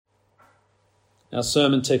Our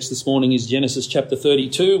sermon text this morning is Genesis chapter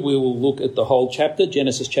 32. We will look at the whole chapter.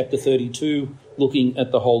 Genesis chapter 32, looking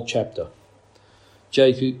at the whole chapter.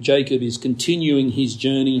 Jacob is continuing his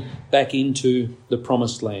journey back into the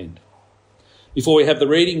promised land. Before we have the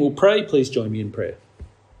reading, we'll pray. Please join me in prayer.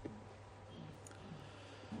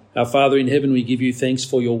 Our Father in heaven, we give you thanks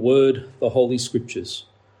for your word, the Holy Scriptures.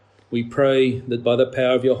 We pray that by the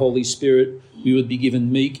power of your Holy Spirit, we would be given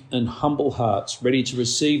meek and humble hearts, ready to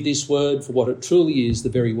receive this word for what it truly is, the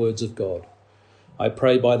very words of God. I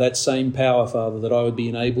pray by that same power, Father, that I would be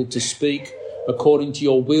enabled to speak according to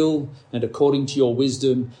your will and according to your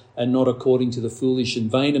wisdom, and not according to the foolish and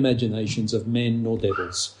vain imaginations of men nor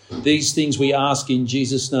devils. These things we ask in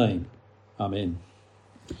Jesus' name. Amen.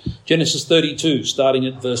 Genesis 32, starting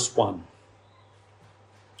at verse 1.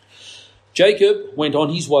 Jacob went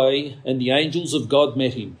on his way, and the angels of God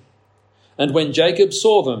met him. And when Jacob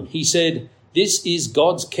saw them, he said, "This is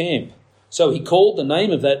God's camp." So he called the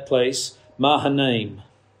name of that place Mahanaim.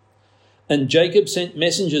 And Jacob sent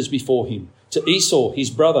messengers before him to Esau his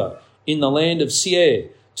brother in the land of Seir,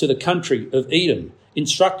 to the country of Edom,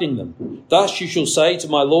 instructing them, "Thus you shall say to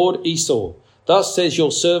my lord Esau, thus says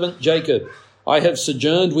your servant Jacob, I have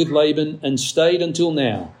sojourned with Laban and stayed until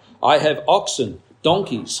now. I have oxen,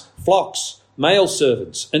 donkeys, flocks, male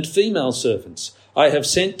servants and female servants. I have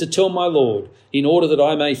sent to tell my lord, in order that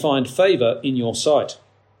I may find favour in your sight."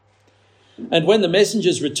 And when the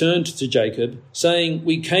messengers returned to Jacob, saying,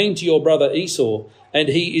 "We came to your brother Esau, and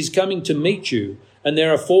he is coming to meet you, and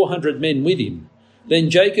there are 400 men with him,"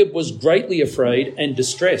 then Jacob was greatly afraid and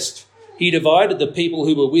distressed. He divided the people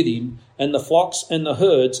who were with him, and the flocks and the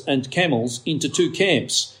herds and camels, into two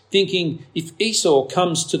camps, thinking, if Esau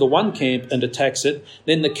comes to the one camp and attacks it,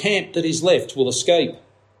 then the camp that is left will escape.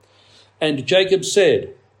 And Jacob said,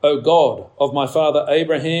 "O God of my father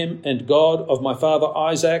Abraham and God of my father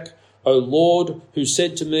Isaac, O Lord, who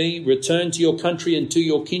said to me, 'Return to your country and to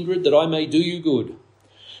your kindred, that I may do you good.'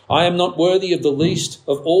 I am not worthy of the least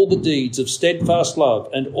of all the deeds of steadfast love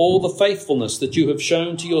and all the faithfulness that you have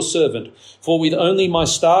shown to your servant, for with only my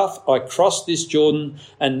staff I crossed this Jordan,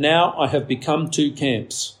 and now I have become two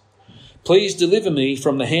camps. Please deliver me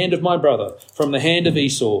from the hand of my brother, from the hand of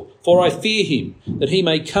Esau, for I fear him, that he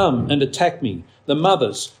may come and attack me, the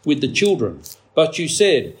mothers with the children. But you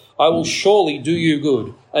said, 'I will surely do you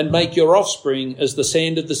good, and make your offspring as the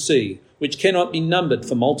sand of the sea, which cannot be numbered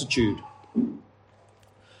for multitude.'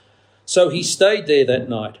 So he stayed there that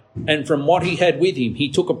night, and from what he had with him he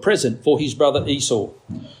took a present for his brother Esau,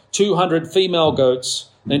 200 female goats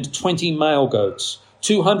and 20 male goats,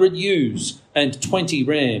 200 ewes and 20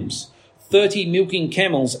 rams, 30 milking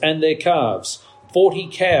camels and their calves, 40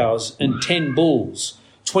 cows and 10 bulls,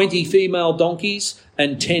 20 female donkeys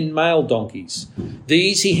and 10 male donkeys.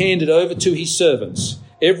 These he handed over to his servants,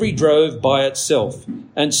 every drove by itself,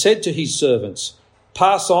 and said to his servants,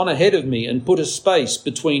 'Pass on ahead of me and put a space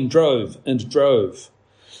between drove and drove.'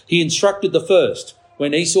 He instructed the first,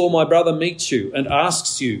 'When Esau my brother meets you and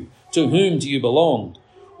asks you, to whom do you belong?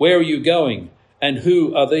 Where are you going? And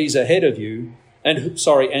who are these ahead of you? And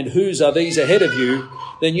whose are these ahead of you?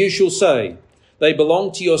 Then you shall say, they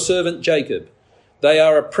belong to your servant Jacob. They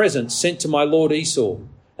are a present sent to my lord Esau.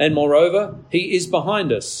 And moreover, he is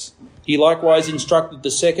behind us.' He likewise instructed the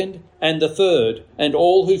second and the third and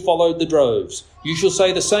all who followed the droves. 'You shall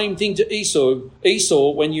say the same thing to Esau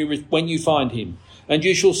when you find him. And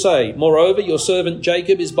you shall say, moreover, your servant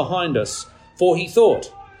Jacob is behind us. For he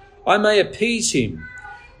thought, I may appease him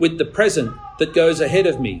with the present that goes ahead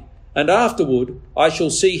of me, and afterward I shall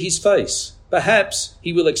see his face. Perhaps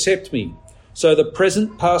he will accept me.' So the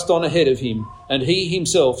present passed on ahead of him, and he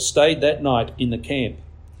himself stayed that night in the camp."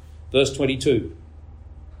 Verse 22.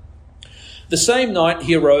 The same night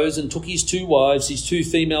he arose and took his 2 wives, his 2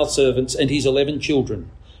 female servants, and his 11 children,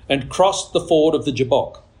 and crossed the ford of the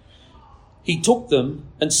Jabbok. He took them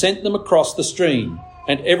and sent them across the stream,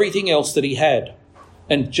 and everything else that he had.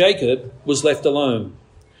 And Jacob was left alone.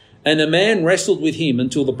 And a man wrestled with him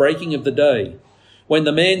until the breaking of the day. When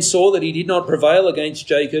the man saw that he did not prevail against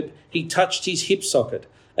Jacob, he touched his hip socket,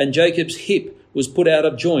 and Jacob's hip was put out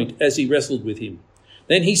of joint as he wrestled with him.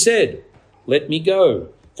 Then he said, "Let me go,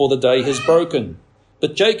 for the day has broken."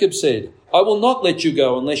 But Jacob said, "I will not let you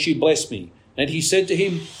go unless you bless me." And he said to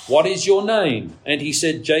him, "What is your name?" And he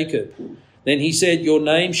said, "Jacob." Then he said, "Your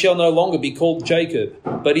name shall no longer be called Jacob,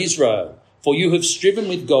 but Israel, for you have striven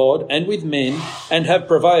with God and with men and have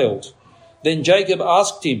prevailed." Then Jacob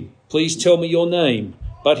asked him, "Please tell me your name."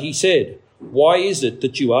 But he said, "Why is it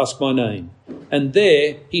that you ask my name?" And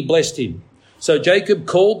there he blessed him. So Jacob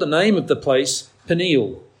called the name of the place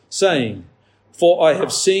Peniel, saying, "For I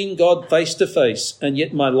have seen God face to face, and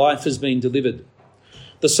yet my life has been delivered."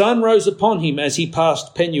 The sun rose upon him as he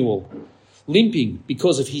passed Penuel, limping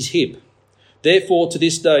because of his hip. Therefore, to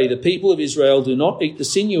this day, the people of Israel do not eat the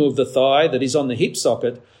sinew of the thigh that is on the hip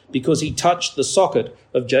socket, because he touched the socket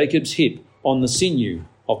of Jacob's hip on the sinew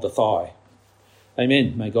of the thigh.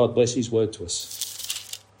 Amen. May God bless his word to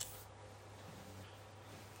us.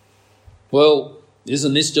 Well,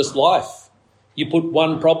 isn't this just life? You put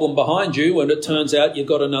one problem behind you and it turns out you've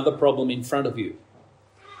got another problem in front of you.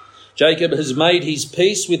 Jacob has made his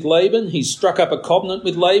peace with Laban. He's struck up a covenant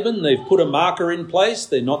with Laban. They've put a marker in place.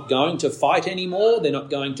 They're not going to fight anymore. They're not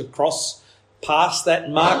going to cross past that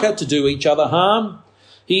marker to do each other harm.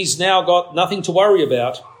 He's now got nothing to worry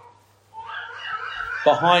about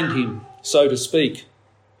behind him, so to speak.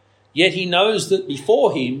 Yet he knows that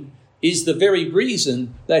before him is the very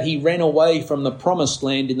reason that he ran away from the promised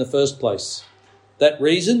land in the first place. That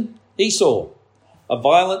reason, Esau, a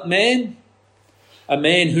violent man, a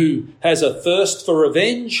man who has a thirst for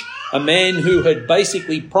revenge, a man who had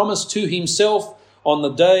basically promised to himself on the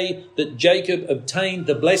day that Jacob obtained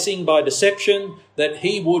the blessing by deception that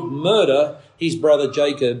he would murder his brother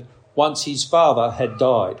Jacob once his father had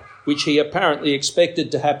died, which he apparently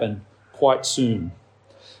expected to happen quite soon.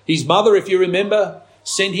 His mother, if you remember,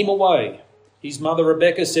 sent him away. His mother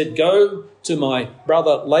Rebekah said, "Go to my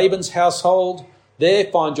brother Laban's household, there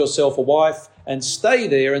find yourself a wife, and stay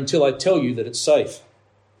there until I tell you that it's safe."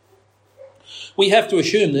 We have to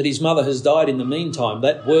assume that his mother has died in the meantime.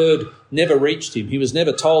 That word never reached him. He was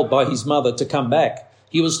never told by his mother to come back.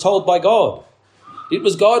 He was told by God. It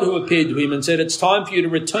was God who appeared to him and said, "It's time for you to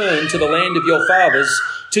return to the land of your fathers,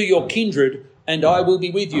 to your kindred, and I will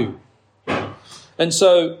be with you." And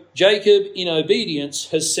so Jacob, in obedience,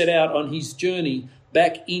 has set out on his journey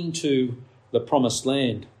back into the promised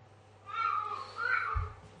land.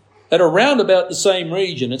 At around about the same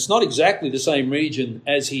region, it's not exactly the same region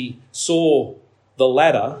as he saw the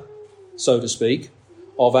ladder, so to speak,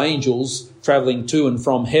 of angels travelling to and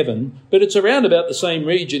from heaven, but it's around about the same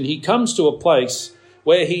region. He comes to a place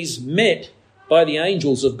where he's met by the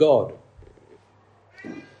angels of God.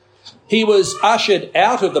 He was ushered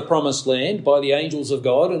out of the promised land by the angels of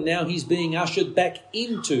God, and now he's being ushered back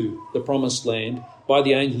into the promised land by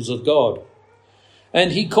the angels of God.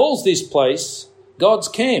 And he calls this place God's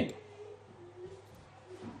camp.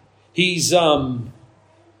 He's, I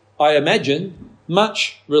imagine,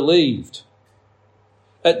 much relieved.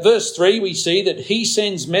 At verse 3, we see that he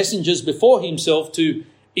sends messengers before himself to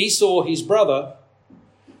Esau, his brother,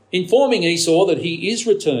 informing Esau that he is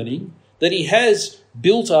returning, that he has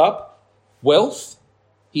built up wealth.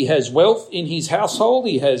 He has wealth in his household.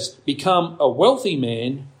 He has become a wealthy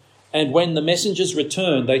man. And when the messengers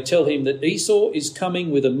return, they tell him that Esau is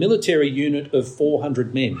coming with a military unit of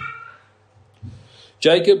 400 men.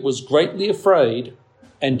 Jacob was greatly afraid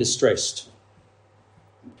and distressed.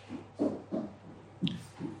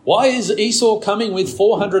 Why is Esau coming with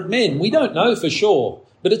 400 men? We don't know for sure,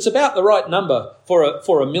 but it's about the right number for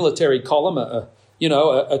a military column,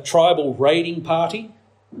 a tribal raiding party.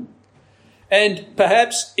 And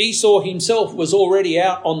perhaps Esau himself was already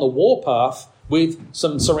out on the warpath with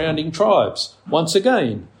some surrounding tribes. Once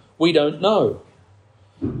again, we don't know.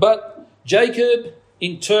 But Jacob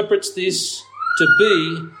interprets this to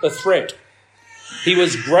be a threat. He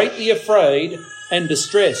was greatly afraid and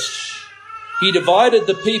distressed. He divided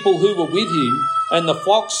the people who were with him and the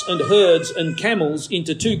flocks and herds and camels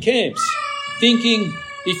into two camps, thinking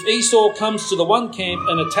if Esau comes to the one camp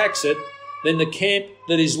and attacks it, then the camp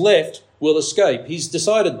that is left will escape. He's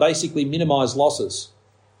decided basically minimise losses.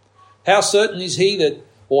 How certain is he that,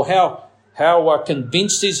 or how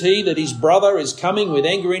convinced is he that his brother is coming with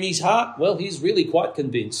anger in his heart? Well, he's really quite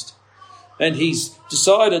convinced. And he's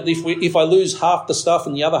decided if I lose half the stuff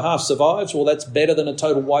and the other half survives, well, that's better than a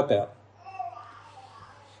total wipeout.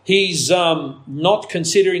 He's not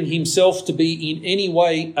considering himself to be in any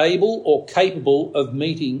way able or capable of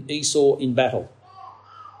meeting Esau in battle.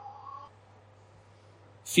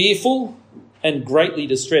 Fearful and greatly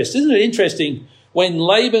distressed. Isn't it interesting? When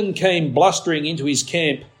Laban came blustering into his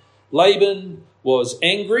camp, Laban was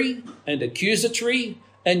angry and accusatory,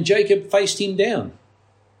 and Jacob faced him down.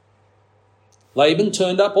 Laban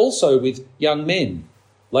turned up also with young men.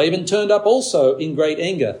 Laban turned up also in great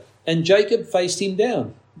anger, and Jacob faced him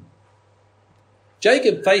down.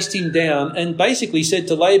 Jacob faced him down and basically said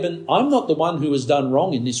to Laban, "I'm not the one who has done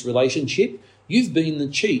wrong in this relationship. You've been the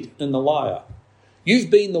cheat and the liar.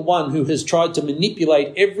 You've been the one who has tried to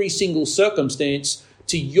manipulate every single circumstance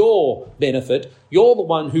to your benefit. You're the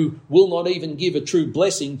one who will not even give a true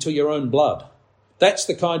blessing to your own blood. That's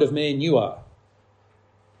the kind of man you are."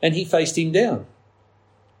 And he faced him down.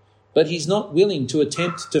 But he's not willing to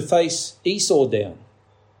attempt to face Esau down.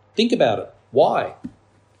 Think about it. Why?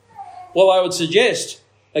 Well, I would suggest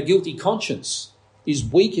a guilty conscience is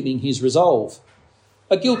weakening his resolve.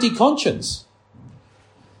 A guilty conscience.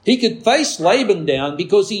 He could face Laban down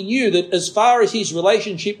because he knew that as far as his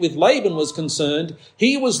relationship with Laban was concerned,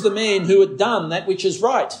 he was the man who had done that which is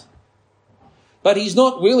right. But he's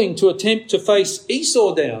not willing to attempt to face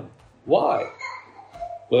Esau down. Why?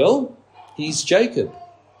 Well, he's Jacob,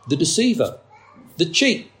 the deceiver, the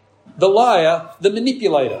cheat, the liar, the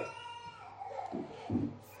manipulator.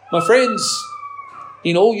 My friends,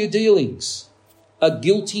 in all your dealings, a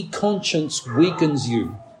guilty conscience weakens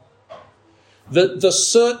you. The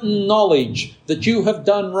certain knowledge that you have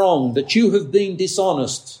done wrong, that you have been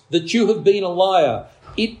dishonest, that you have been a liar,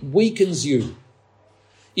 it weakens you.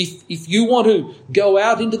 If you want to go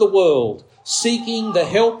out into the world seeking the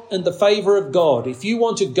help and the favour of God, if you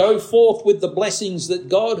want to go forth with the blessings that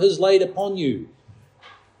God has laid upon you,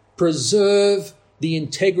 preserve the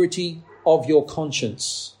integrity of your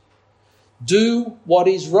conscience. Do what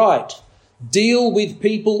is right. Deal with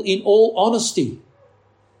people in all honesty.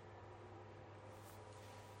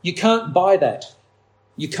 You can't buy that.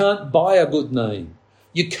 You can't buy a good name.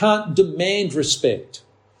 You can't demand respect.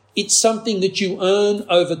 It's something that you earn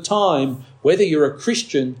over time, whether you're a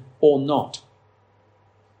Christian or not.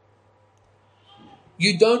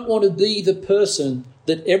 You don't want to be the person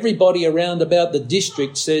that everybody around about the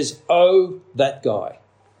district says, "Oh, that guy,"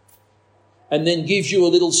 and then gives you a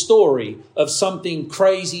little story of something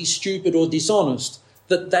crazy, stupid or dishonest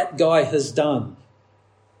that guy has done.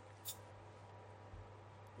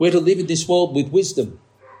 We're to live in this world with wisdom.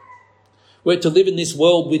 We're to live in this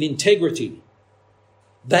world with integrity.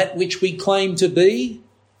 That which we claim to be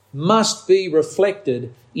must be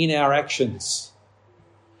reflected in our actions.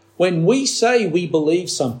 When we say we believe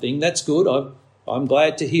something, that's good. I'm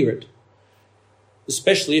glad to hear it,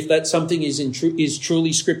 especially if that something is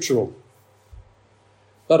truly scriptural.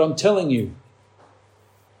 But I'm telling you,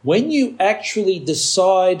 when you actually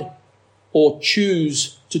decide or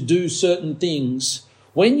choose to do certain things,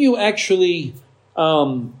 when you actually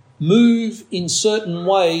move in certain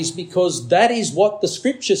ways because that is what the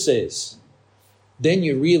scripture says, then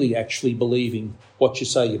you're really actually believing what you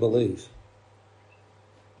say you believe.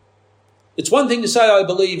 It's one thing to say I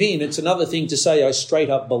believe in, it's another thing to say I straight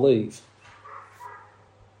up believe.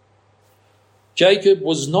 Jacob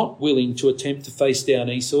was not willing to attempt to face down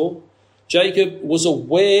Esau. Jacob was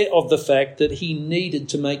aware of the fact that he needed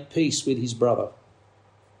to make peace with his brother.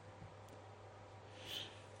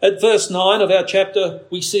 At verse 9 of our chapter,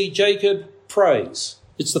 we see Jacob prays.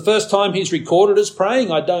 It's the first time he's recorded as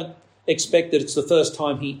praying. I don't expect that it's the first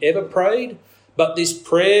time he ever prayed, but this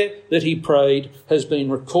prayer that he prayed has been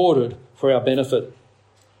recorded for our benefit.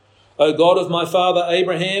 O God of my father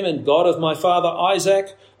Abraham and God of my father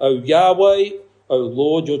Isaac, O Yahweh, O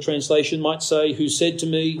Lord, your translation might say, who said to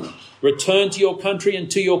me, return to your country and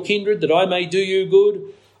to your kindred that I may do you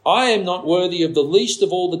good. I am not worthy of the least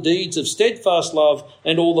of all the deeds of steadfast love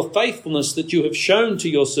and all the faithfulness that you have shown to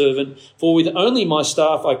your servant, for with only my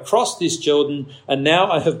staff I crossed this Jordan, and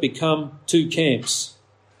now I have become two camps.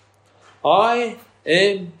 I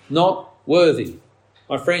am not worthy.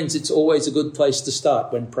 My friends, it's always a good place to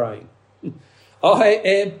start when praying. I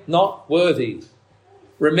am not worthy.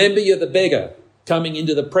 Remember, you're the beggar coming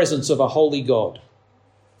into the presence of a holy God.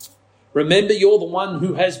 Remember, you're the one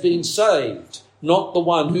who has been saved, not the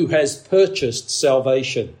one who has purchased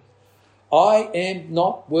salvation. I am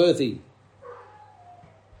not worthy.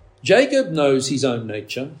 Jacob knows his own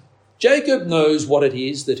nature. Jacob knows what it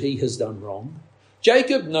is that he has done wrong.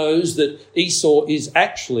 Jacob knows that Esau is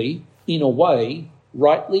actually, in a way,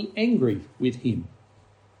 rightly angry with him.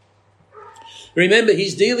 Remember,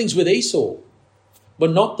 his dealings with Esau were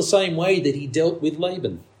not the same way that he dealt with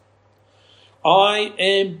Laban. I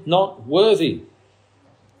am not worthy.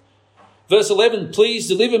 Verse 11, please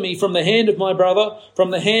deliver me from the hand of my brother,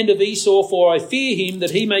 from the hand of Esau, for I fear him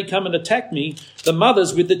that he may come and attack me, the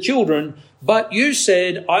mothers with the children. But you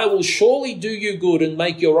said, I will surely do you good and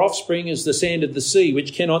make your offspring as the sand of the sea,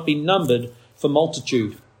 which cannot be numbered for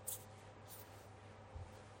multitude.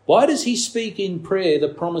 Why does he speak in prayer the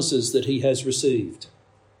promises that he has received?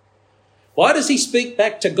 Why does he speak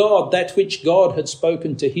back to God that which God had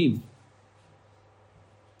spoken to him?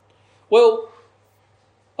 Well,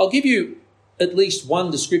 I'll give you at least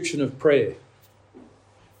one description of prayer.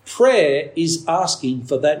 Prayer is asking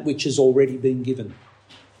for that which has already been given.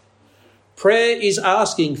 Prayer is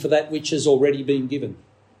asking for that which has already been given.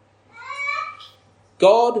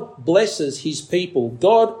 God blesses his people.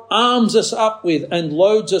 God arms us up with and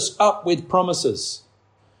loads us up with promises.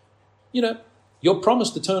 You know, you're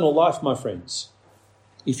promised eternal life, my friends.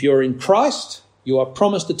 If you're in Christ, You are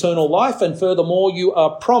promised eternal life, and furthermore, you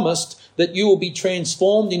are promised that you will be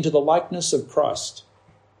transformed into the likeness of Christ.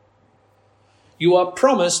 You are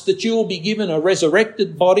promised that you will be given a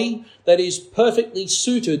resurrected body that is perfectly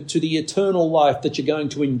suited to the eternal life that you're going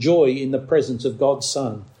to enjoy in the presence of God's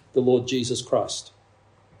Son, the Lord Jesus Christ.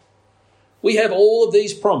 We have all of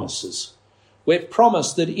these promises. We're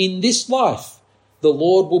promised that in this life, the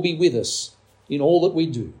Lord will be with us in all that we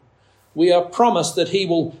do. We are promised that he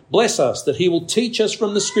will bless us, that he will teach us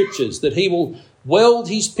from the Scriptures, that he will weld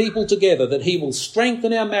his people together, that he will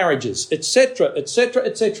strengthen our marriages, etc., etc.,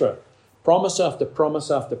 etc. Promise after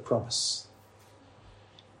promise after promise.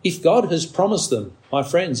 If God has promised them, my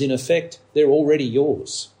friends, in effect, they're already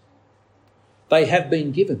yours. They have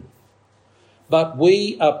been given. But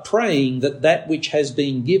we are praying that that which has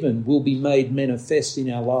been given will be made manifest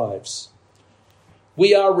in our lives.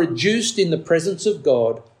 We are reduced in the presence of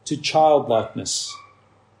God to childlikeness.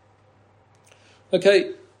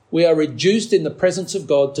 Okay, we are reduced in the presence of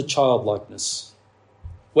God to childlikeness,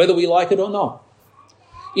 whether we like it or not.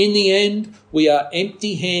 In the end, we are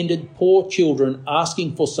empty-handed, poor children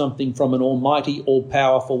asking for something from an almighty,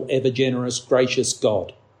 all-powerful, ever-generous, gracious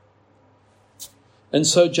God. And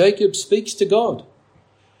so Jacob speaks to God.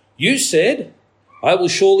 You said, I will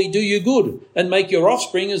surely do you good and make your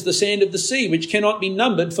offspring as the sand of the sea, which cannot be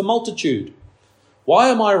numbered for multitude. Why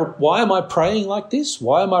am I praying like this?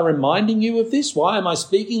 Why am I reminding you of this? Why am I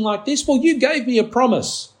speaking like this? Well, you gave me a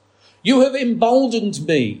promise. You have emboldened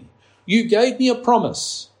me. You gave me a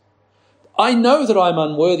promise. I know that I'm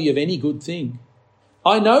unworthy of any good thing.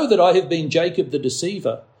 I know that I have been Jacob the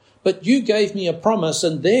deceiver, but you gave me a promise,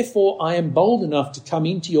 and therefore I am bold enough to come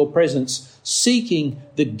into your presence seeking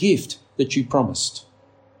the gift that you promised.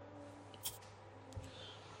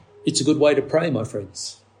 It's a good way to pray, my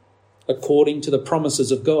friends, according to the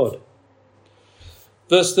promises of God.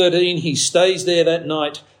 Verse 13, he stays there that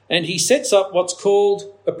night and he sets up what's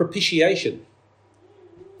called a propitiation.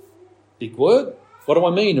 Big word. What do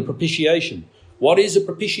I mean, a propitiation? What is a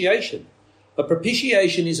propitiation? A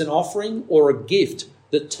propitiation is an offering or a gift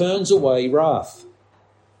that turns away wrath.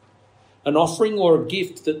 An offering or a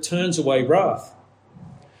gift that turns away wrath.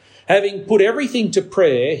 Having put everything to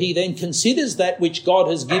prayer, he then considers that which God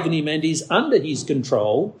has given him and is under his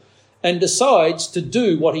control and decides to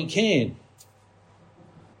do what he can.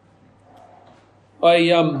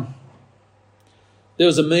 There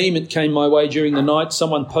was a meme that came my way during the night.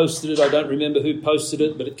 Someone posted it. I don't remember who posted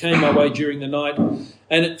it, but it came my way during the night.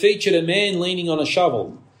 And it featured a man leaning on a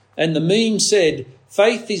shovel. And the meme said,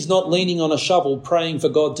 faith is not leaning on a shovel praying for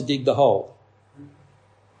God to dig the hole.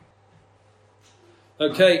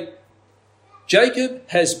 Okay, Jacob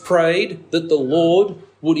has prayed that the Lord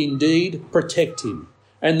would indeed protect him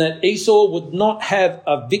and that Esau would not have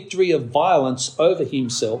a victory of violence over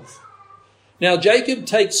himself. Now, Jacob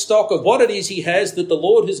takes stock of what it is he has that the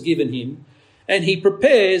Lord has given him, and he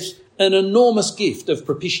prepares an enormous gift of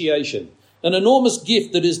propitiation, an enormous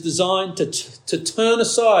gift that is designed to turn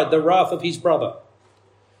aside the wrath of his brother.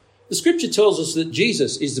 The Scripture tells us that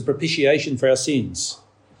Jesus is the propitiation for our sins.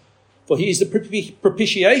 For he is the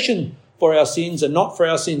propitiation for our sins, and not for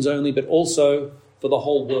our sins only, but also for the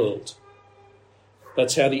whole world.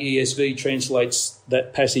 That's how the ESV translates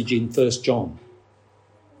that passage in 1 John.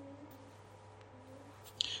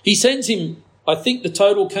 He sends him, I think the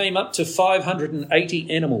total came up to 580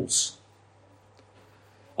 animals.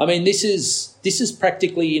 I mean, this is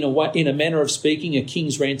practically, in a manner of speaking, a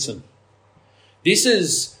king's ransom. This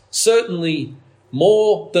is certainly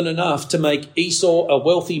more than enough to make Esau a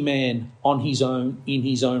wealthy man in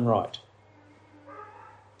his own right.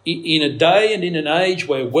 In a day and in an age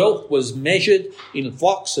where wealth was measured in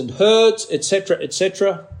flocks and herds, etc.,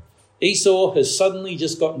 etc., Esau has suddenly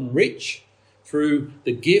just gotten rich through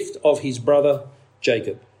the gift of his brother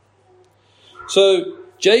Jacob. So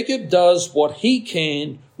Jacob does what he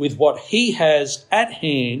can with what he has at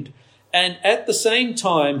hand, and at the same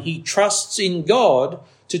time he trusts in God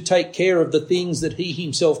to take care of the things that he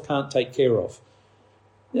himself can't take care of.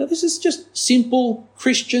 Now, this is just simple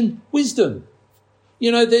Christian wisdom.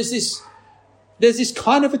 There's this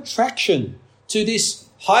kind of attraction to this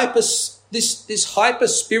hyper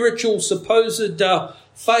spiritual supposed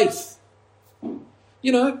faith.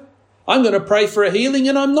 I'm going to pray for a healing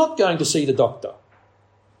and I'm not going to see the doctor.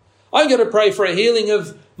 I'm going to pray for a healing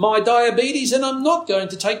of my diabetes and I'm not going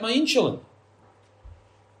to take my insulin.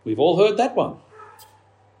 We've all heard that one.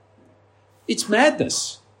 It's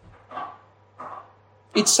madness.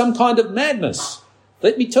 It's some kind of madness.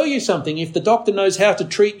 Let me tell you something. If the doctor knows how to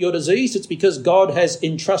treat your disease, it's because God has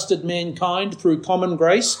entrusted mankind through common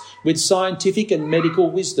grace with scientific and medical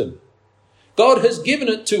wisdom. God has given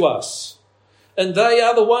it to us. And they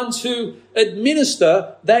are the ones who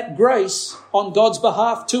administer that grace on God's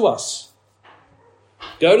behalf to us.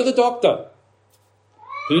 Go to the doctor.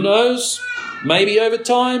 Who knows? Maybe over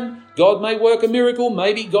time, God may work a miracle.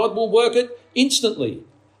 Maybe God will work it instantly.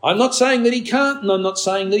 I'm not saying that he can't, and I'm not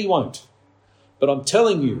saying that he won't. But I'm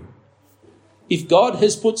telling you, if God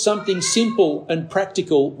has put something simple and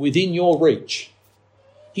practical within your reach,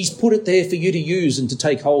 he's put it there for you to use and to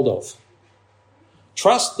take hold of.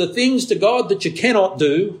 Trust the things to God that you cannot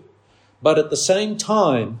do, but at the same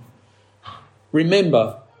time,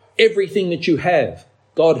 remember everything that you have,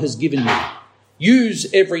 God has given you. Use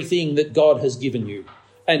everything that God has given you,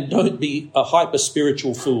 and don't be a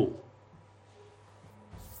hyper-spiritual fool.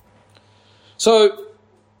 So,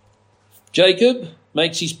 Jacob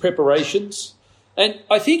makes his preparations, and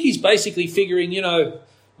I think he's basically figuring,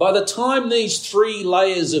 by the time these 3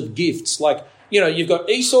 layers of gifts, you've got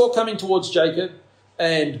Esau coming towards Jacob,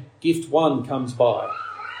 and gift 1 comes by.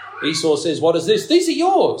 Esau says, what is this? These are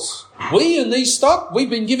yours. We and these stock, we've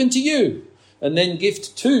been given to you. And then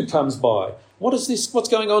gift 2 comes by. What is this? What's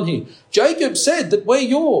going on here? Jacob said that we're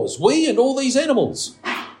yours, we and all these animals.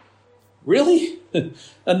 Really?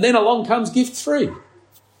 And then along comes gift 3.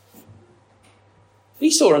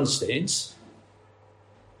 Esau understands.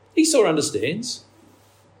 Esau understands.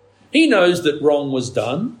 He knows that wrong was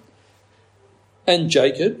done, and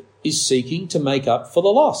Jacob is seeking to make up for the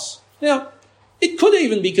loss. Now, it could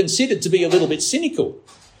even be considered to be a little bit cynical,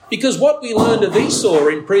 because what we learned of Esau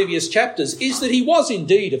in previous chapters is that he was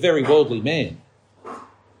indeed a very worldly man.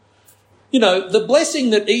 The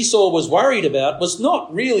blessing that Esau was worried about was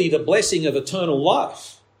not really the blessing of eternal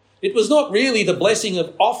life. It was not really the blessing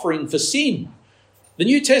of offering for sin. The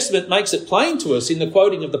New Testament makes it plain to us in the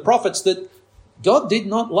quoting of the prophets that God did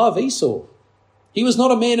not love Esau. He was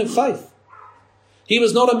not a man of faith. He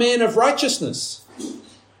was not a man of righteousness.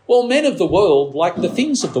 Well, men of the world like the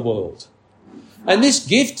things of the world. And this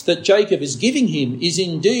gift that Jacob is giving him is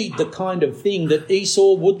indeed the kind of thing that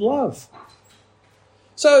Esau would love.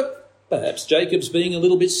 So perhaps Jacob's being a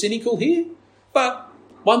little bit cynical here. But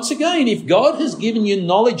once again, if God has given you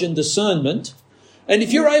knowledge and discernment, and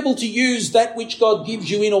if you're able to use that which God gives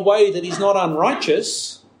you in a way that is not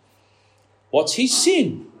unrighteous, what's his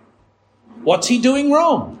sin? What's he doing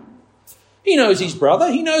wrong? He knows his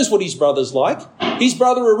brother. He knows what his brother's like. His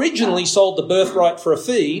brother originally sold the birthright for a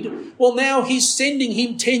feed. Well, now he's sending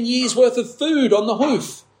him 10 years' worth of food on the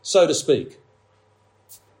hoof, so to speak.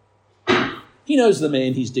 He knows the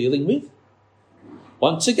man he's dealing with.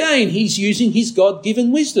 Once again, he's using his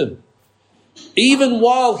God-given wisdom, even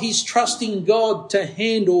while he's trusting God to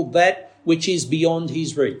handle that which is beyond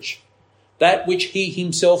his reach, that which he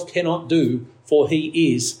himself cannot do, for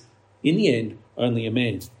he is, in the end, only a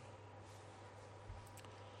man.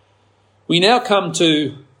 We now come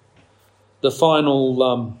to the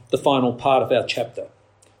final part of our chapter,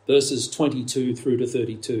 verses 22 through to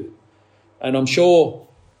 32. And I'm sure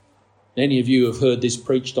many of you have heard this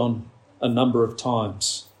preached on a number of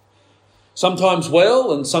times. Sometimes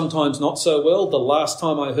well and sometimes not so well. The last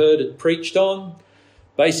time I heard it preached on,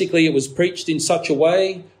 basically it was preached in such a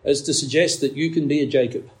way as to suggest that you can be a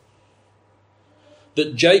Jacob.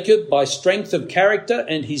 That Jacob, by strength of character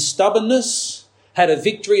and his stubbornness, had a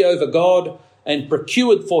victory over God and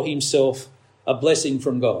procured for himself a blessing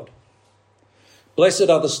from God. Blessed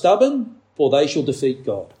are the stubborn, for they shall defeat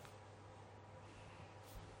God.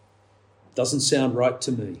 Doesn't sound right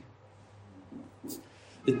to me.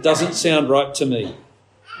 It doesn't sound right to me.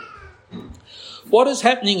 What is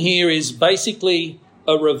happening here is basically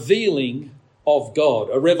a revealing of God,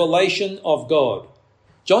 a revelation of God.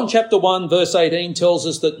 John chapter 1 verse 18 tells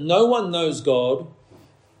us that no one knows God.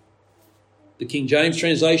 The King James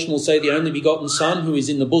translation will say the only begotten Son who is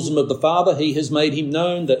in the bosom of the Father, he has made him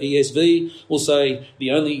known. The ESV will say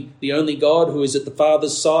the only God who is at the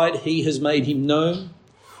Father's side, he has made him known.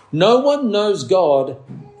 No one knows God.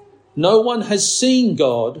 No one has seen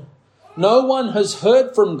God. No one has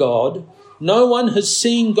heard from God. No one has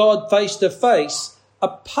seen God face to face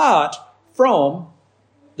apart from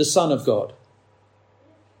the Son of God.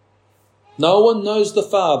 No one knows the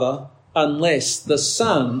Father unless the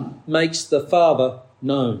Son makes the Father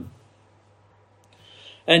known.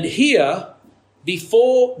 And here,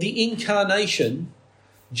 before the incarnation,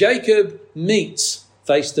 Jacob meets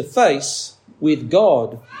face to face with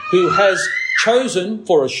God, who has chosen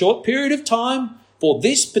for a short period of time, for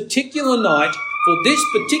this particular night, for this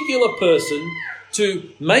particular person, to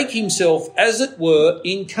make himself, as it were,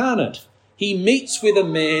 incarnate. He meets with a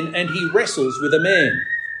man and he wrestles with a man.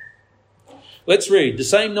 Let's read. The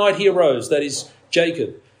same night he arose, that is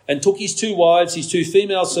Jacob, and took his 2 wives, his 2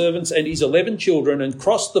 female servants, and his 11 children, and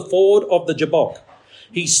crossed the ford of the Jabbok.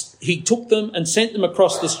 He took them and sent them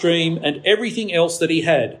across the stream and everything else that he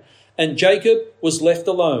had. And Jacob was left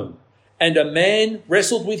alone, and a man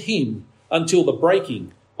wrestled with him until the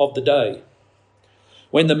breaking of the day.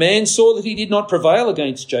 When the man saw that he did not prevail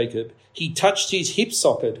against Jacob, he touched his hip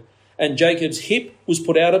socket, and Jacob's hip was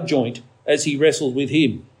put out of joint as he wrestled with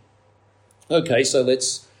him. Okay, so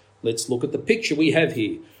let's look at the picture we have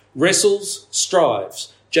here. Wrestles,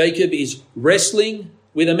 strives. Jacob is wrestling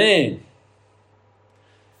with a man.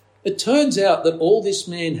 It turns out that all this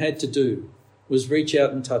man had to do was reach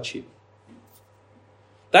out and touch him.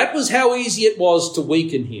 That was how easy it was to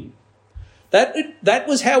weaken him. That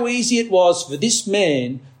was how easy it was for this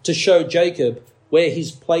man to show Jacob where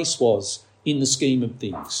his place was in the scheme of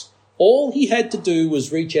things. All he had to do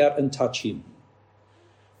was reach out and touch him.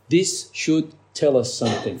 This should tell us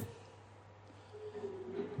something.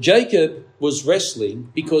 Jacob was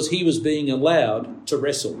wrestling because he was being allowed to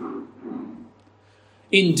wrestle.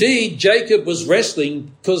 Indeed, Jacob was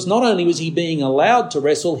wrestling because not only was he being allowed to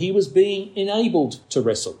wrestle, he was being enabled to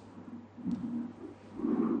wrestle.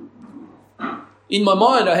 In my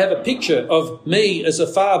mind, I have a picture of me as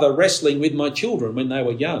a father wrestling with my children when they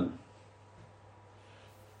were young.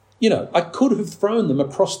 You know, I could have thrown them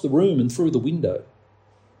across the room and through the window.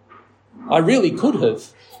 I really could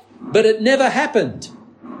have, but it never happened.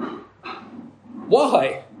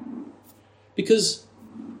 Why? Because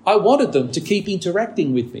I wanted them to keep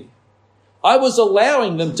interacting with me. I was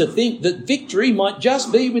allowing them to think that victory might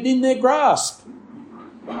just be within their grasp.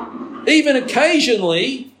 Even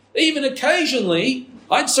occasionally,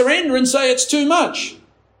 I'd surrender and say it's too much.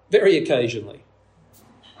 Very occasionally.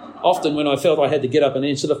 Often when I felt I had to get up and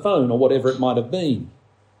answer the phone or whatever it might have been.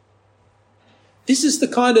 This is the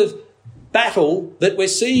kind of battle that we're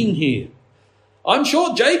seeing here. I'm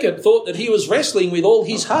sure Jacob thought that he was wrestling with all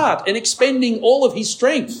his heart and expending all of his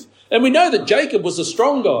strength. And we know that Jacob was a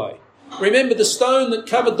strong guy. Remember the stone that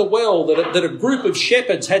covered the well that a group of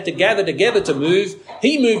shepherds had to gather together to move?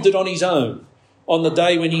 He moved it on his own on the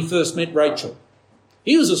day when he first met Rachel.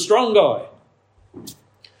 He was a strong guy.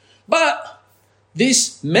 But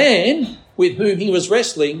this man with whom he was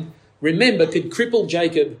wrestling, remember, could cripple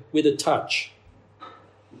Jacob with a touch.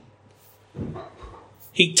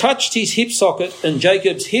 He touched his hip socket, and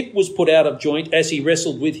Jacob's hip was put out of joint as he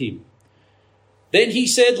wrestled with him. Then he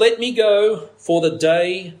said, "Let me go, for the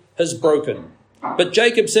day has broken." But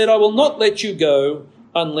Jacob said, "I will not let you go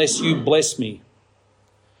unless you bless me."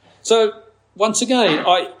 So, once again,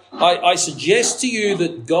 I suggest to you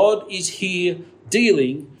that God is here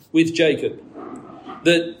dealing with Jacob.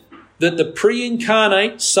 That the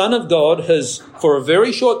pre-incarnate Son of God has, for a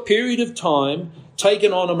very short period of time,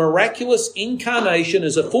 taken on a miraculous incarnation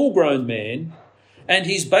as a full-grown man, and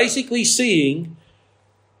he's basically seeing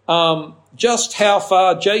just how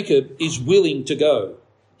far Jacob is willing to go.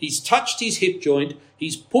 He's touched his hip joint,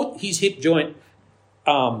 he's put his hip joint,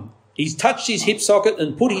 he's touched his hip socket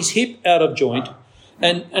and put his hip out of joint.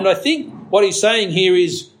 And I think what he's saying here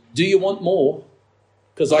is, do you want more?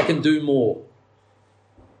 Because I can do more.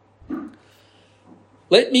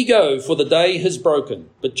 "Let me go, for the day has broken."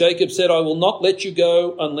 But Jacob said, "I will not let you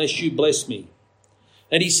go unless you bless me."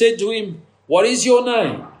 And he said to him, "What is your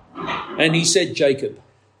name?" And he said, "Jacob."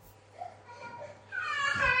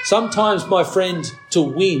 Sometimes, my friend, to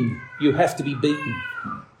win, you have to be beaten.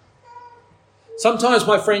 Sometimes,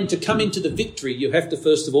 my friend, to come into the victory, you have to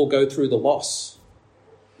first of all go through the loss.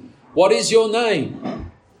 "What is your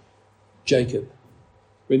name?" Jacob.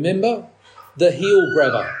 Remember? The heel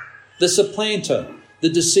grabber, the supplanter, the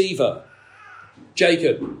deceiver.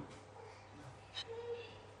 Jacob.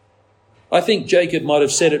 I think Jacob might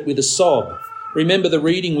have said it with a sob. Remember the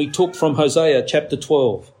reading we took from Hosea chapter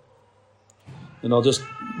 12. And I'll just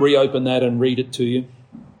reopen that and read it to you.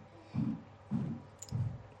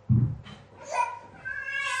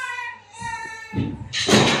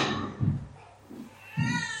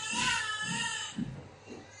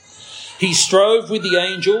 He strove with the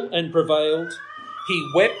angel and prevailed.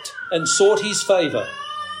 He wept and sought his favour.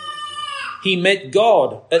 He met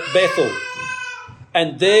God at Bethel,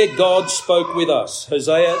 and there God spoke with us.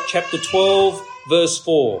 Hosea chapter 12, verse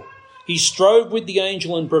 4. He strove with the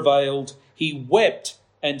angel and prevailed. He wept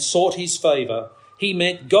and sought his favour. He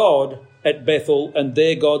met God at Bethel, and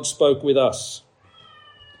there God spoke with us.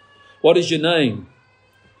 What is your name?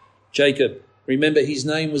 Jacob. Remember, his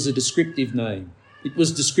name was a descriptive name. It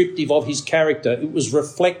was descriptive of his character. It was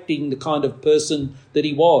reflecting the kind of person that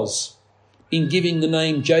he was. In giving the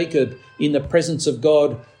name Jacob in the presence of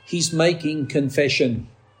God, he's making confession.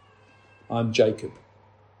 I'm Jacob,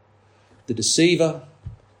 the deceiver,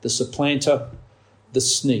 the supplanter, the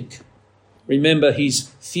sneak. Remember, he's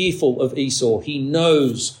fearful of Esau. He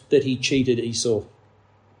knows that he cheated Esau.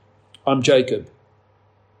 I'm Jacob.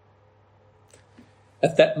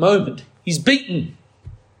 At that moment, he's beaten.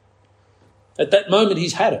 At that moment,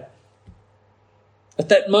 he's had it. At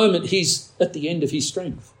that moment, he's at the end of his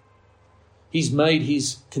strength. He's made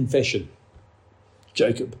his confession.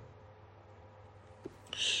 Jacob.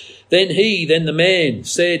 Then the man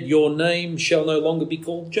said, your name shall no longer be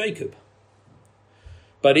called Jacob,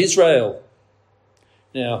 but Israel.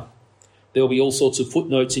 Now, there will be all sorts of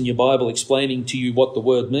footnotes in your Bible explaining to you what the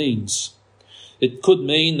word means. It could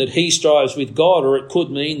mean that he strives with God, or it could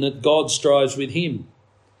mean that God strives with him.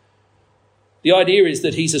 The idea is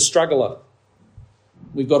that he's a struggler.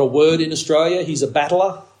 We've got a word in Australia, he's a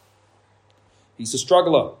battler. He's a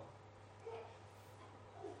struggler.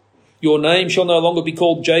 Your name shall no longer be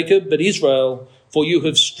called Jacob, but Israel, for you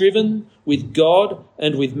have striven with God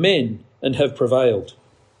and with men and have prevailed.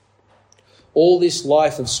 All this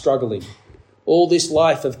life of struggling, all this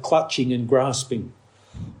life of clutching and grasping,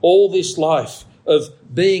 all this life of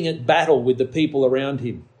being at battle with the people around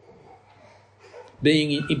him,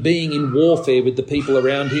 being in warfare with the people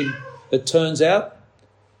around him, it turns out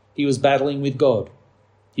he was battling with God.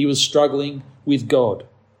 He was struggling with God.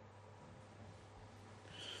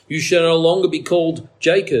 You shall no longer be called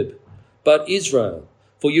Jacob, but Israel,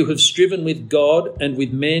 for you have striven with God and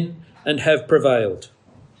with men and have prevailed.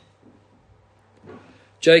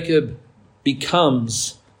 Jacob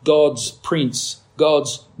becomes God's prince,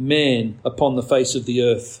 God's man upon the face of the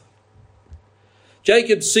earth.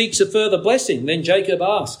 Jacob seeks a further blessing. Then Jacob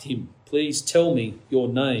asked him, please tell me your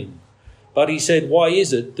name. But he said, why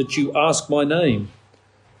is it that you ask my name?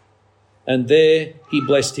 And there he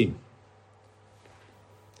blessed him.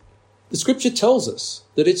 The scripture tells us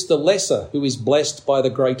that it's the lesser who is blessed by the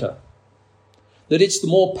greater, that it's the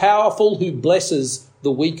more powerful who blesses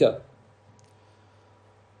the weaker.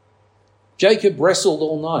 Jacob wrestled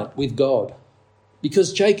all night with God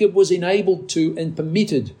because Jacob was enabled to and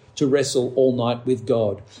permitted to wrestle all night with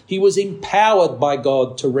God. He was empowered by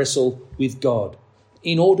God to wrestle with God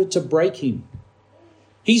in order to break him.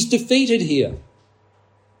 He's defeated here.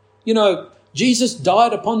 You know, Jesus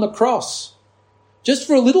died upon the cross. Just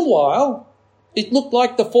for a little while, it looked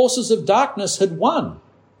like the forces of darkness had won.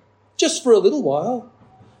 Just for a little while.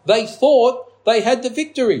 They thought they had the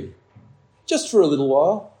victory. Just for a little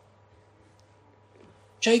while.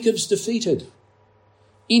 Jacob's defeated.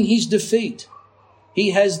 In his defeat,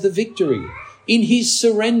 he has the victory. In his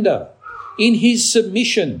surrender, in his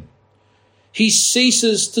submission, he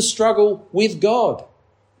ceases to struggle with God.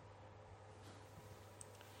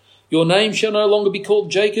 Your name shall no longer be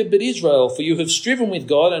called Jacob, but Israel, for you have striven with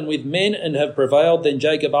God and with men and have prevailed. Then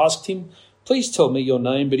Jacob asked him, please tell me your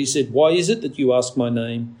name. But he said, why is it that you ask my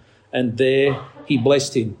name? And there he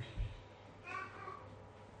blessed him.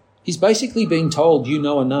 He's basically being told, you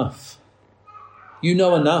know enough. You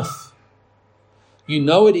know enough. You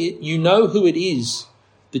know who it is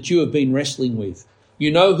that you have been wrestling with. You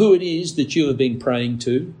know who it is that you have been praying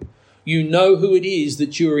to. You know who it is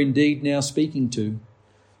that you are indeed now speaking to.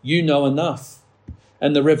 You know enough,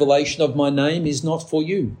 and the revelation of my name is not for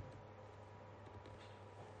you.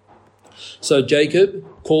 So Jacob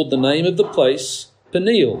called the name of the place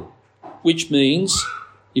Peniel, which means,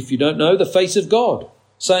 if you don't know, the face of God,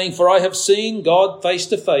 saying, for I have seen God face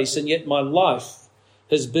to face, and yet my life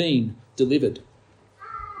has been delivered.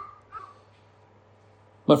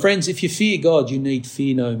 My friends, if you fear God, you need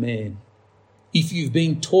fear no man. If you've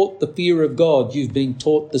been taught the fear of God, you've been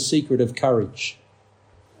taught the secret of courage.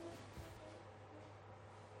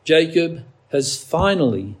 Jacob has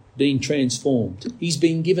finally been transformed. He's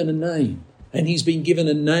been given a name, and he's been given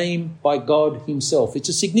a name by God himself. It's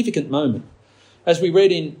a significant moment. As we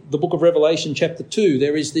read in the book of Revelation chapter 2,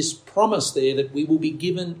 there is this promise there that we will be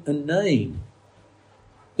given a name,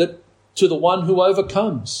 that to the one who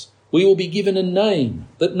overcomes, we will be given a name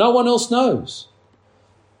that no one else knows,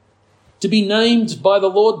 to be named by the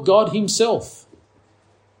Lord God himself,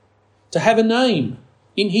 to have a name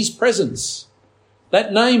in his presence.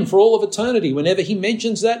 That name for all of eternity. Whenever he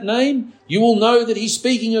mentions that name, you will know that he's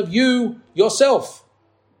speaking of you yourself.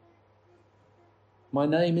 My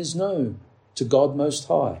name is known to God Most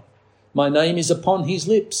High. My name is upon his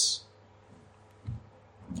lips.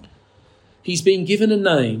 He's been given a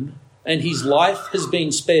name, and his life has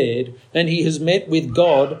been spared, and he has met with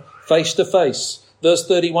God face to face. Verse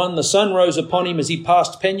 31, the sun rose upon him as he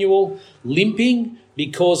passed Penuel, limping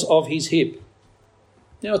because of his hip.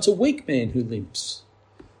 Now, it's a weak man who limps,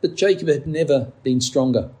 but Jacob had never been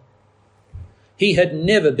stronger. He had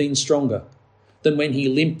never been stronger than when he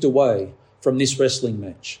limped away from this wrestling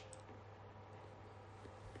match.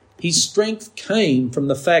 His strength came from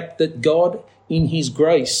the fact that God, in his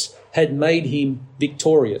grace, had made him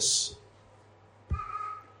victorious.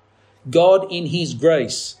 God, in his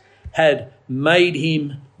grace, had made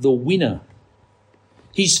him the winner.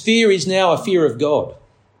 His fear is now a fear of God.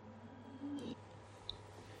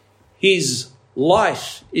 His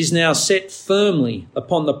life is now set firmly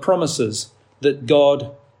upon the promises that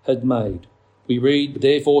God had made. We read,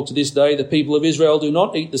 therefore, to this day, the people of Israel do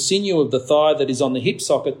not eat the sinew of the thigh that is on the hip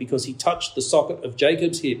socket, because he touched the socket of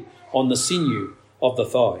Jacob's hip on the sinew of the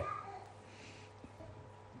thigh.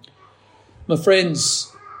 My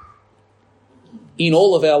friends, in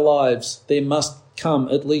all of our lives, there must come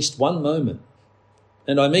at least one moment.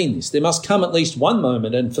 And I mean this, there must come at least one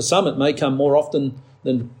moment, and for some it may come more often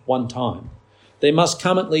than one time. There must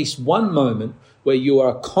come at least one moment where you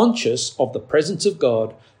are conscious of the presence of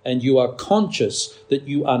God, and you are conscious that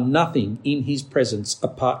you are nothing in his presence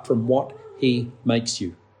apart from what he makes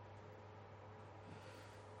you.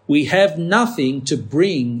 We have nothing to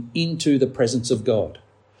bring into the presence of God.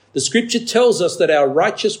 The scripture tells us that our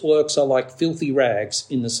righteous works are like filthy rags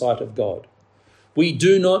in the sight of God. We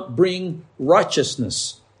do not bring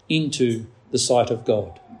righteousness into the sight of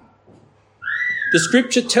God. The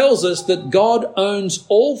scripture tells us that God owns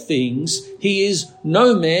all things. He is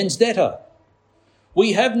no man's debtor.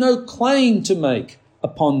 We have no claim to make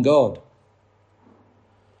upon God.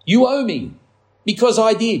 You owe me because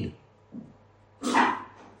I did.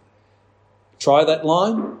 Try that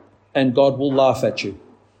line and God will laugh at you.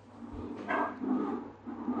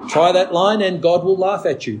 Try that line and God will laugh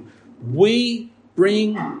at you. We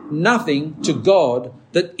bring nothing to God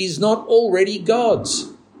that is not already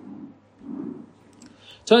God's.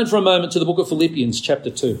 Turn for a moment to the book of Philippians chapter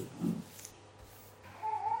 2.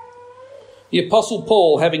 The Apostle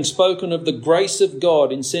Paul, having spoken of the grace of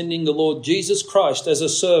God in sending the Lord Jesus Christ as a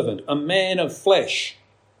servant, a man of flesh,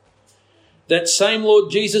 that same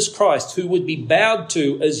Lord Jesus Christ who would be bowed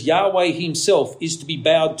to as Yahweh himself is to be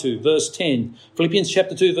bowed to. Verse 10, Philippians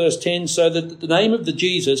chapter 2, verse 10, so that the name of the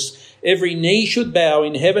Jesus, every knee should bow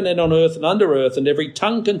in heaven and on earth and under earth, and every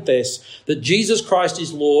tongue confess that Jesus Christ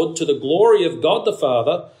is Lord, to the glory of God the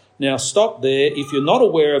Father. Now stop there. If you're not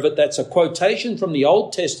aware of it, that's a quotation from the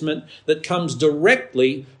Old Testament that comes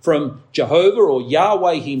directly from Jehovah or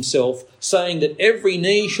Yahweh himself, saying that every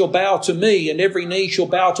knee shall bow to me and every knee shall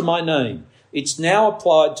bow to my name. It's now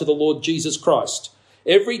applied to the Lord Jesus Christ.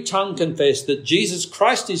 Every tongue confess that Jesus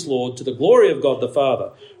Christ is Lord, to the glory of God the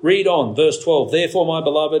Father. Read on, verse 12. Therefore, my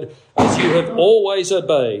beloved, as you have always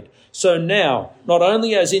obeyed, so now, not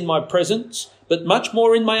only as in my presence, but much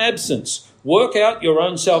more in my absence, work out your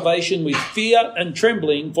own salvation with fear and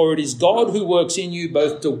trembling, for it is God who works in you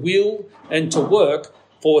both to will and to work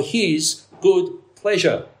for his good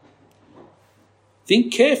pleasure.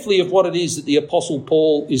 Think carefully of what it is that the Apostle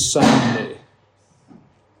Paul is saying there.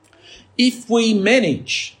 If we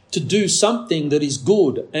manage to do something that is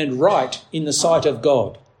good and right in the sight of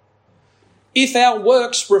God, if our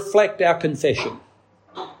works reflect our confession,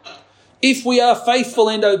 if we are faithful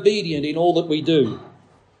and obedient in all that we do,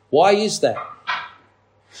 why is that?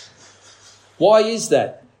 Why is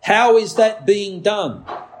that? How is that being done?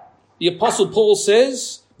 The Apostle Paul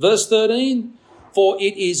says, verse 13, for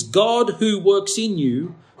it is God who works in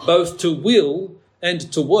you both to will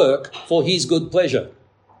and to work for his good pleasure.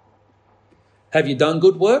 Have you done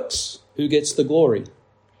good works? Who gets the glory?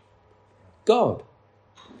 God.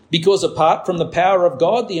 Because apart from the power of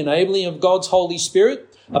God, the enabling of God's Holy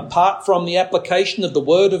Spirit, apart from the application of the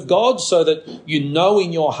Word of God so that you know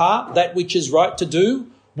in your heart that which is right to do,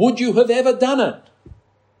 would you have ever done it?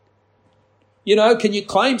 You know, can you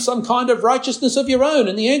claim some kind of righteousness of your own?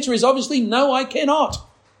 And the answer is obviously no, I cannot.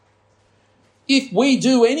 If we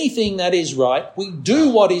do anything that is right, we do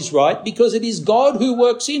what is right because it is God who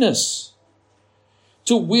works in us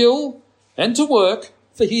to will and to work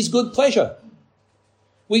for his good pleasure.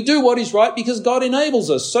 We do what is right because God enables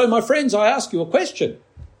us. So, my friends, I ask you a question.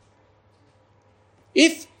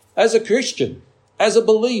 If, as a Christian, as a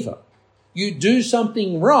believer, you do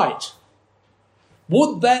something right,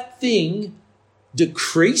 would that thing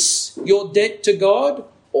decrease your debt to God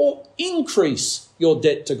or increase your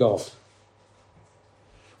debt to God?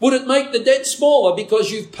 Would it make the debt smaller because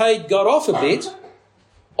you've paid God off a bit?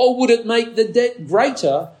 Or would it make the debt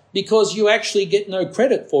greater because you actually get no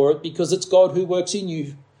credit for it because it's God who works in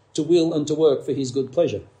you to will and to work for his good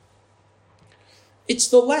pleasure? It's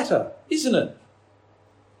the latter, isn't it?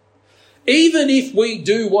 Even if we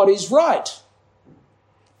do what is right,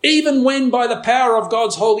 even when by the power of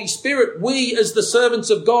God's Holy Spirit we as the servants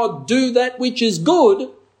of God do that which is good,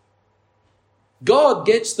 God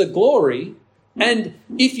gets the glory. And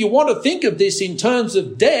if you want to think of this in terms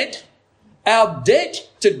of debt, our debt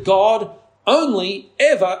to God only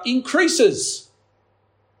ever increases.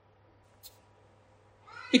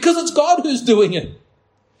 Because it's God who's doing it.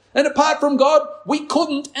 And apart from God, we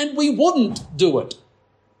couldn't and we wouldn't do it.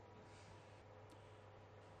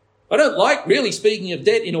 I don't like really speaking of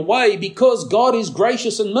debt in a way because God is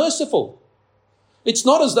gracious and merciful. It's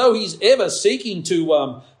not as though he's ever seeking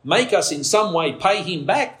to make us in some way pay him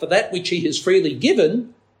back for that which he has freely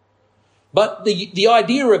given. But the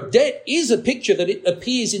idea of debt is a picture that it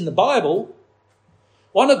appears in the Bible.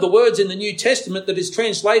 One of the words in the New Testament that is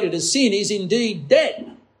translated as sin is indeed debt.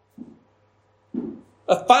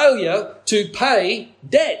 A failure to pay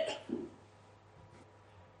debt.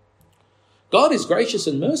 God is gracious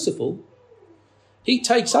and merciful. He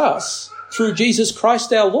takes us through Jesus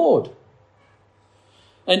Christ our Lord.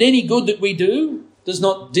 And any good that we do does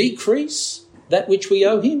not decrease that which we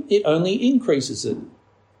owe him, it only increases it.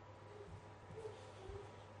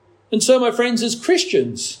 And so, my friends, as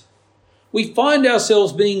Christians, we find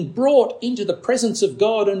ourselves being brought into the presence of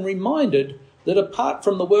God and reminded that apart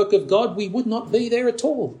from the work of God, we would not be there at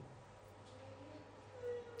all.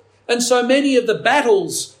 And so many of the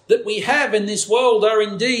battles that we have in this world are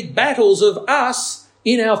indeed battles of us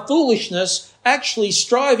in our foolishness actually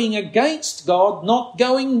striving against God, not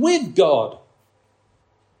going with God.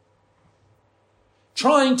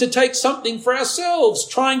 Trying to take something for ourselves,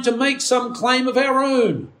 trying to make some claim of our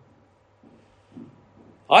own.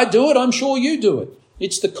 I do it, I'm sure you do it.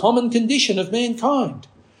 It's the common condition of mankind.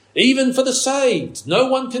 Even for the saved, no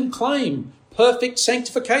one can claim perfect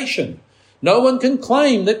sanctification. No one can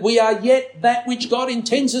claim that we are yet that which God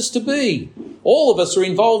intends us to be. All of us are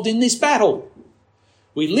involved in this battle.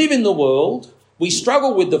 We live in the world, we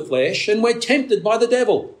struggle with the flesh, and we're tempted by the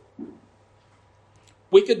devil.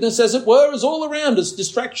 Wickedness, as it were, is all around us,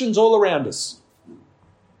 distractions all around us.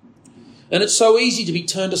 And it's so easy to be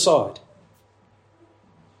turned aside.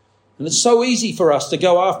 And it's so easy for us to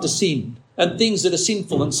go after sin and things that are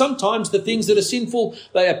sinful. And sometimes the things that are sinful,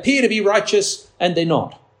 they appear to be righteous and they're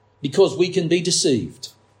not, because we can be deceived.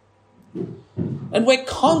 And we're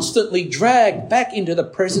constantly dragged back into the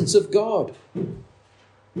presence of God.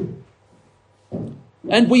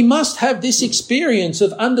 And we must have this experience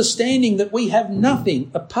of understanding that we have nothing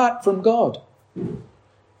apart from God,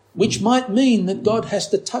 which might mean that God has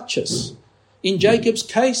to touch us. In Jacob's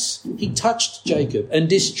case, he touched Jacob and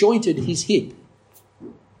disjointed his hip.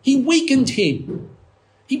 He weakened him.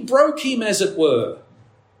 He broke him, as it were.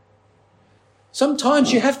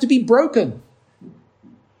 Sometimes you have to be broken.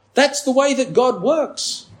 That's the way that God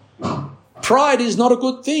works. Pride is not a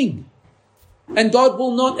good thing. And God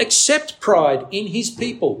will not accept pride in his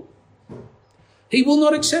people. He will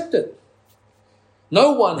not accept it.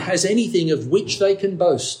 No one has anything of which they can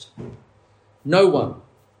boast. No one.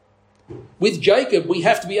 With Jacob, we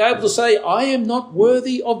have to be able to say, I am not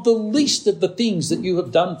worthy of the least of the things that you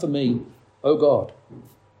have done for me, O God.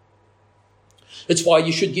 It's why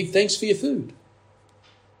you should give thanks for your food.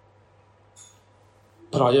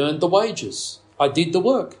 But I earned the wages. I did the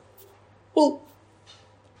work. Well,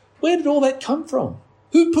 where did all that come from?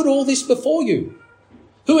 Who put all this before you?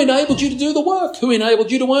 Who enabled you to do the work? Who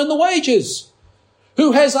enabled you to earn the wages?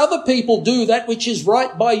 Who has other people do that which is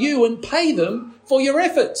right by you and pay them for your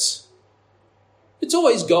efforts? It's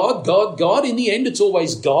always God, God, God. In the end, it's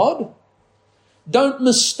always God. Don't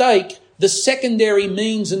mistake the secondary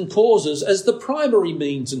means and causes as the primary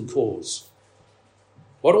means and cause.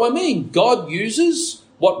 What do I mean? God uses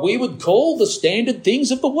what we would call the standard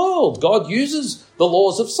things of the world. God uses the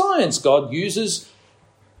laws of science. God uses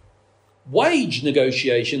wage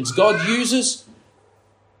negotiations. God uses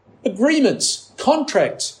agreements,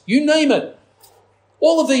 contracts, you name it.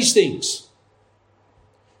 All of these things.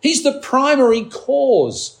 He's the primary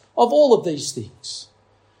cause of all of these things.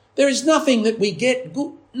 There is nothing that we get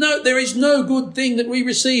good. No, there is no good thing that we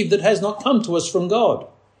receive that has not come to us from God.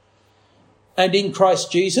 And in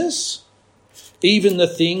Christ Jesus, even the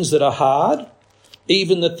things that are hard,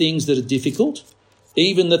 even the things that are difficult,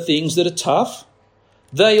 even the things that are tough,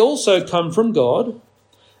 they also come from God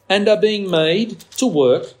and are being made to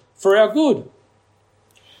work for our good.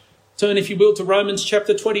 Turn, if you will, to Romans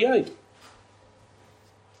chapter 28.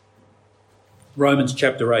 Romans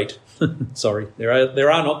chapter 8. Sorry,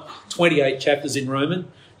 there are not 28 chapters in Romans.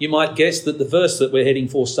 You might guess that the verse that we're heading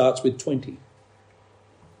for starts with 20.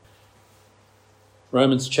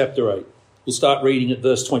 Romans chapter 8. We'll start reading at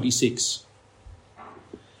verse 26.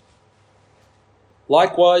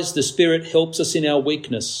 Likewise, the Spirit helps us in our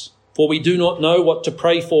weakness, for we do not know what to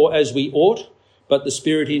pray for as we ought, but the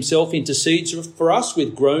Spirit himself intercedes for us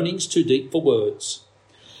with groanings too deep for words.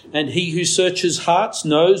 And he who searches hearts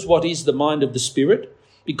knows what is the mind of the Spirit,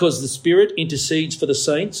 because the Spirit intercedes for the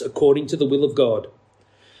saints according to the will of God.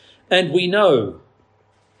 And we know,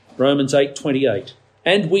 Romans 8:28,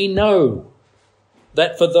 and we know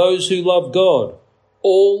that for those who love God,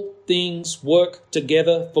 all things work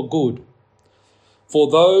together for good,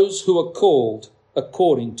 for those who are called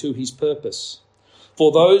according to his purpose.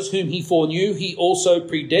 For those whom he foreknew, he also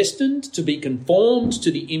predestined to be conformed to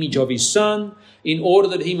the image of his Son, in order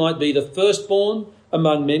that he might be the firstborn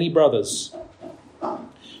among many brothers.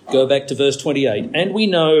 Go back to verse 28. And we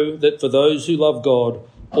know that for those who love God,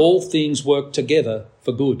 all things work together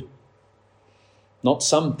for good. Not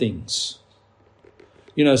some things.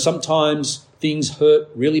 You know, sometimes things hurt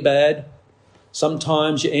really bad.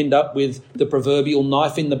 Sometimes you end up with the proverbial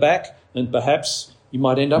knife in the back, and perhaps you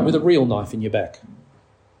might end up with a real knife in your back.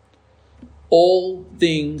 All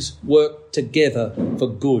things work together for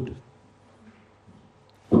good,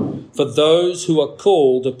 for those who are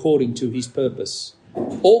called according to his purpose.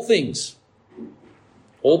 All things,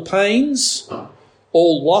 all pains,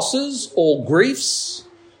 all losses, all griefs,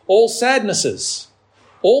 all sadnesses,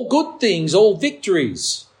 all good things, all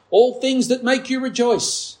victories, all things that make you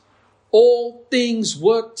rejoice, all things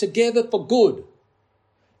work together for good.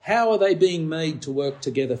 How are they being made to work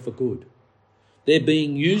together for good? They're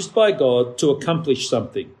being used by God to accomplish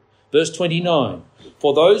something. Verse 29,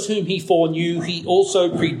 for those whom he foreknew, he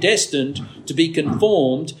also predestined to be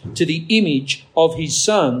conformed to the image of his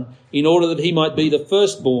Son, in order that he might be the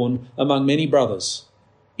firstborn among many brothers.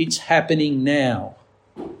 It's happening now.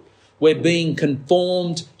 We're being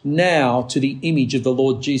conformed now to the image of the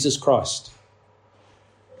Lord Jesus Christ.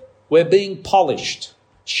 We're being polished.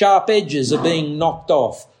 Sharp edges are being knocked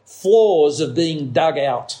off. Flaws are being dug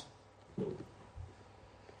out.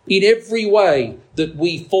 In every way that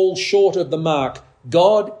we fall short of the mark,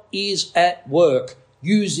 God is at work,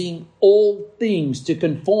 using all things to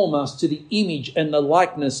conform us to the image and the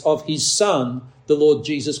likeness of his Son, the Lord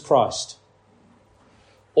Jesus Christ.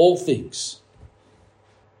 All things.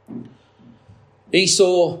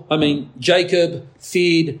 Jacob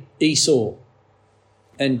feared Esau,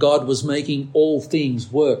 and God was making all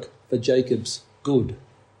things work for Jacob's good.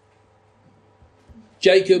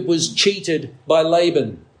 Jacob was cheated by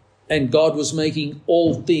Laban, and God was making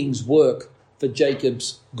all things work for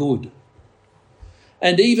Jacob's good.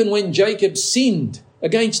 And even when Jacob sinned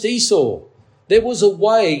against Esau, there was a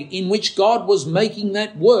way in which God was making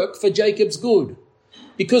that work for Jacob's good.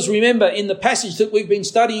 Because remember, in the passage that we've been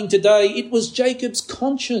studying today, it was Jacob's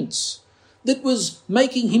conscience that was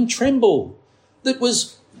making him tremble, that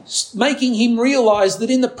was making him realize that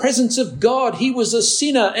in the presence of God, he was a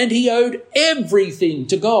sinner and he owed everything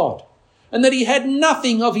to God, and that he had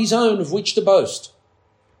nothing of his own of which to boast.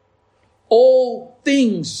 All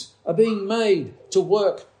things are being made to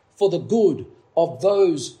work for the good of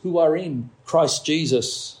those who are in Christ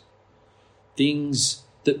Jesus. Things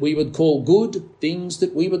that we would call good, things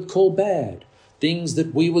that we would call bad, things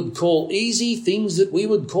that we would call easy, things that we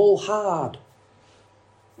would call hard.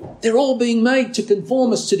 They're all being made to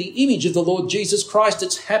conform us to the image of the Lord Jesus Christ.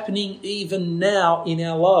 It's happening even now in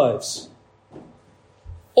our lives.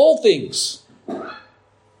 All things.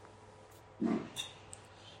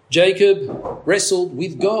 Jacob wrestled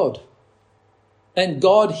with God, and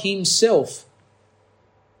God himself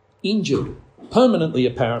permanently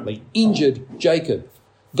apparently injured Jacob.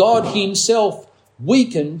 God himself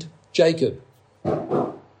weakened Jacob.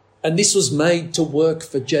 And this was made to work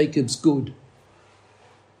for Jacob's good.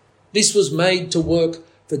 This was made to work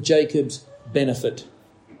for Jacob's benefit.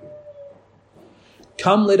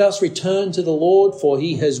 Come, let us return to the Lord, for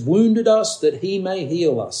he has wounded us that he may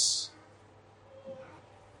heal us.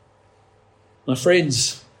 My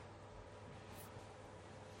friends,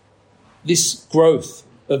 this growth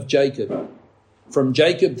of Jacob, from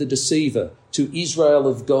Jacob the deceiver to Israel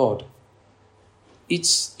of God,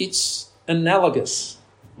 it's analogous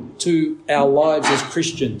to our lives as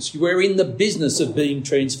Christians. We're in the business of being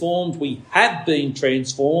transformed. We have been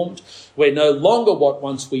transformed. We're no longer what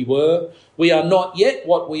once we were. We are not yet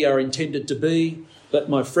what we are intended to be. But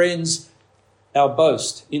my friends, our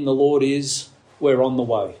boast in the Lord is we're on the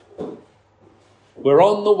way. We're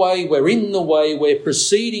on the way. We're in the way. We're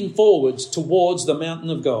proceeding forwards towards the mountain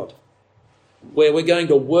of God, where we're going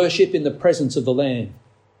to worship in the presence of the Lamb.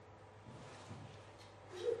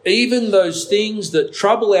 Even those things that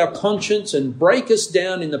trouble our conscience and break us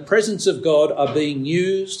down in the presence of God are being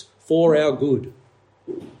used for our good.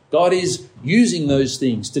 God is using those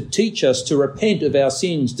things to teach us to repent of our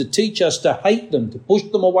sins, to teach us to hate them, to push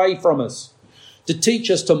them away from us, to teach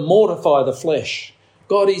us to mortify the flesh.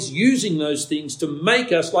 God is using those things to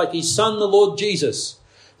make us like his Son, the Lord Jesus,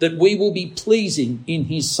 that we will be pleasing in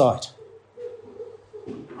his sight.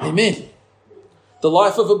 Amen. The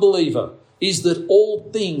life of a believer is that all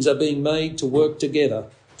things are being made to work together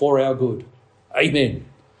for our good. Amen.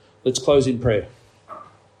 Let's close in prayer.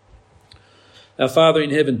 Our Father in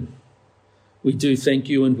heaven, we do thank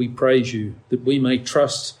you and we praise you that we may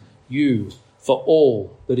trust you for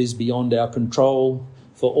all that is beyond our control,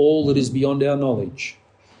 for all that is beyond our knowledge.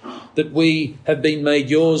 That we have been made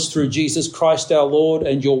yours through Jesus Christ our Lord,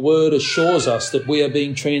 and your word assures us that we are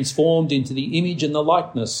being transformed into the image and the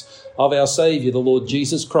likeness of our Saviour, the Lord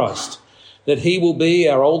Jesus Christ. That he will be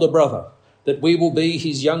our older brother, that we will be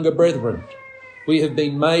his younger brethren. We have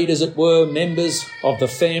been made, as it were, members of the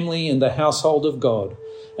family and the household of God,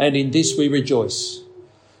 and in this we rejoice.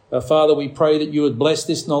 Father, we pray that you would bless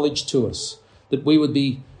this knowledge to us, that we would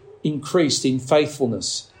be increased in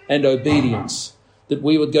faithfulness and obedience, that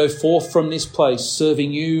we would go forth from this place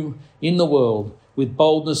serving you in the world with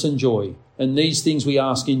boldness and joy. And these things we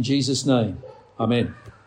ask in Jesus' name. Amen.